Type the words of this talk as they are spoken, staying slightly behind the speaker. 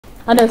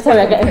I know,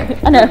 sorry, I get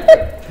it. I know.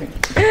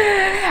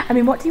 I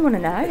mean, what do you want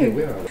to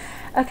know?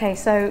 Okay,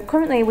 so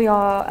currently we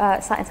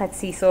are sat inside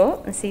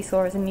Seesaw, and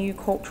Seesaw is a new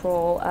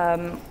cultural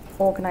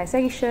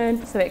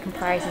organisation. So it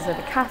comprises of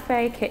a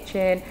cafe,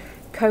 kitchen,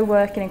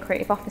 co-working and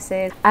creative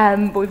offices,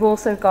 but we've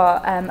also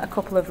got a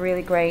couple of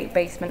really great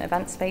basement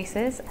event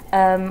spaces,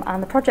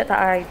 and the project that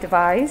I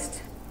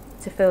devised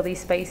to fill these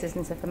spaces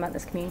and to ferment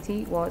this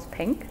community was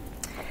Pink.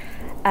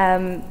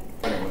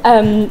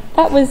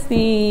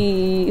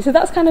 So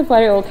that's kind of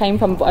where it all came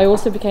from, but I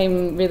also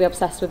became really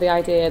obsessed with the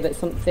idea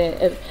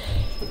that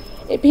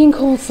it being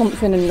called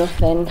something and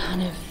nothing,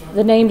 kind of,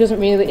 the name doesn't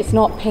really, it's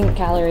not Pink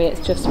Gallery, it's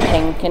just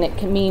Pink, and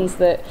it means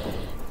that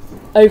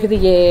over the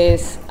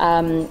years,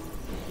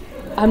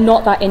 I'm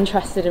not that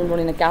interested in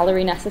running a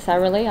gallery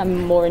necessarily,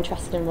 I'm more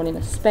interested in running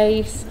a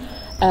space,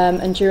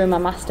 and during my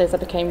masters I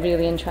became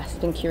really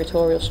interested in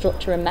curatorial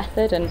structure and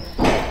method, and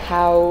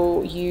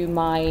how you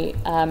might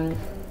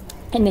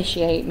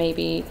initiate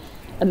maybe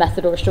a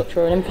method or a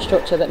structure or an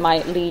infrastructure that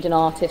might lead an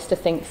artist to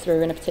think through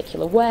in a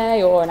particular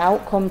way, or an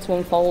outcome to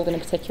unfold in a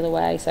particular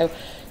way. So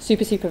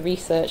super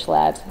research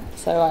led.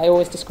 So I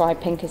always describe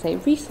Pink as a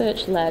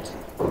research led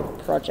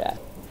project.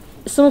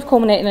 Some have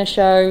culminated in a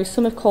show,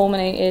 some have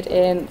culminated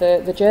in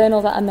the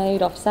journal that I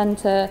made off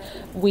centre.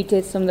 We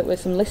did some that were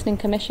some listening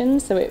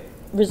commissions, so it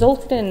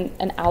resulted in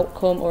an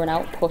outcome or an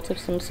output of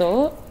some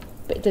sort,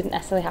 but it didn't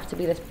necessarily have to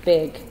be this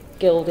big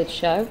gilded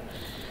show.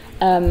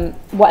 I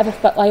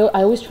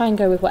always try and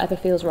go with whatever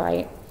feels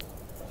right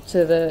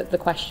to the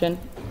question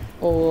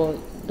or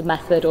the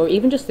method or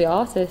even just the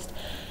artist.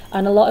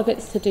 And a lot of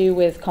it's to do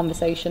with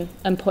conversation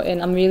and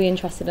I'm really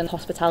interested in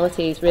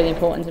hospitality. It's really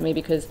important to me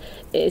because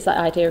it is that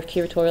idea of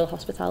curatorial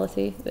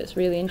hospitality that's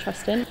really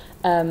interesting.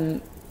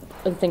 And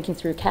thinking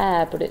through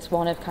care, but it's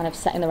one of kind of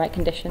setting the right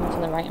conditions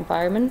and the right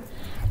environment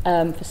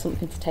for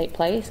something to take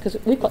place. Because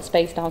we've got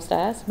space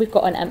downstairs, we've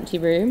got an empty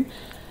room.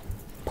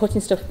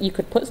 You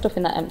could put stuff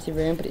in that empty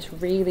room, but it's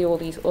really all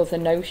these other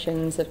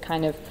notions of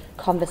kind of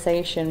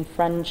conversation,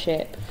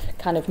 friendship,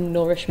 kind of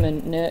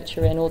nourishment,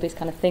 nurturing, all these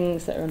kind of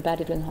things that are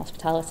embedded in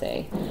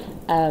hospitality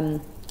that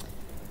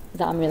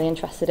I'm really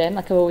interested in.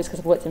 Like because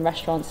I've worked in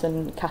restaurants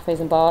and cafes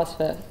and bars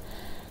for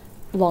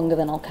longer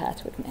than I'll care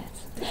to admit.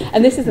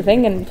 And this is the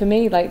thing, and for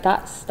me, like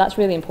that's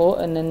really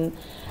important, and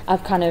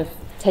I've kind of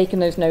taken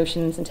those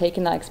notions and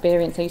taken that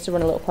experience. I used to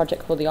run a little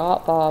project called the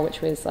Art Bar,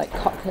 which was like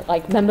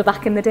remember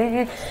back in the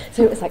day?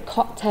 So it was like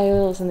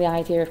cocktails and the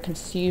idea of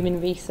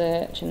consuming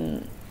research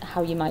and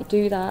how you might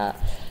do that.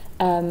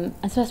 And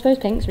so I suppose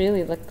Pink's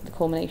really like the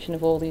culmination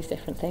of all these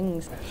different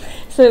things.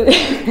 So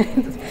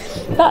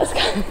that's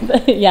kind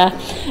of, yeah.